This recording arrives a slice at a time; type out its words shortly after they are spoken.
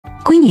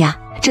闺女啊，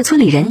这村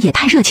里人也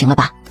太热情了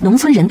吧，农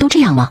村人都这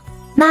样吗？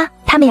妈，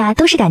他们呀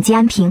都是感激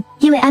安平，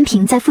因为安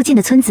平在附近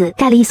的村子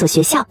盖了一所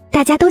学校，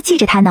大家都记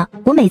着他呢。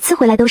我每次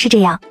回来都是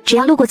这样，只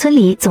要路过村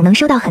里，总能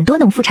收到很多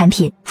农副产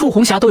品。傅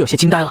红霞都有些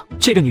惊呆了，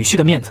这个女婿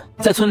的面子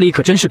在村里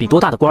可真是比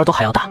多大的官都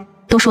还要大。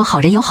都说好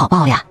人有好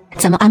报呀，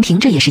咱们安平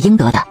这也是应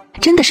得的，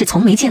真的是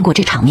从没见过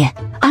这场面。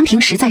安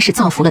平实在是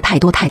造福了太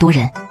多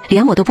人，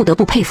连我都不得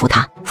不佩服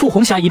他。傅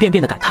红霞一遍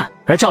遍的感叹，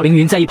而赵凌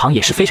云在一旁也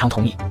是非常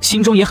同意，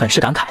心中也很是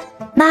感慨。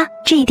妈，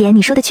这一点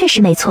你说的确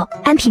实没错，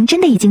安平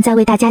真的已经在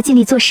为大家尽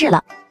力做事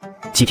了。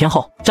几天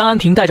后，张安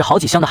平带着好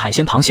几箱的海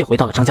鲜螃蟹回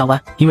到了张家湾，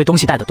因为东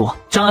西带得多，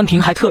张安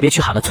平还特别去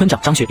喊了村长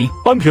张学兵。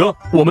安平，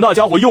我们那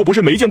家伙又不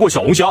是没见过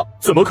小龙虾，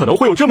怎么可能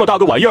会有这么大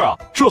个玩意儿啊？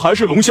这还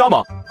是龙虾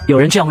吗？有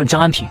人这样问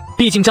张安平，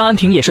毕竟张安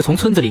平也是从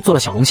村子里做了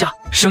小龙虾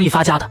生意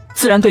发家的，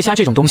自然对虾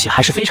这种东西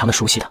还是非常的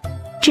熟悉的。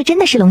这真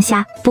的是龙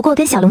虾，不过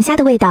跟小龙虾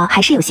的味道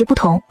还是有些不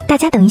同，大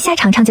家等一下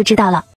尝尝就知道了。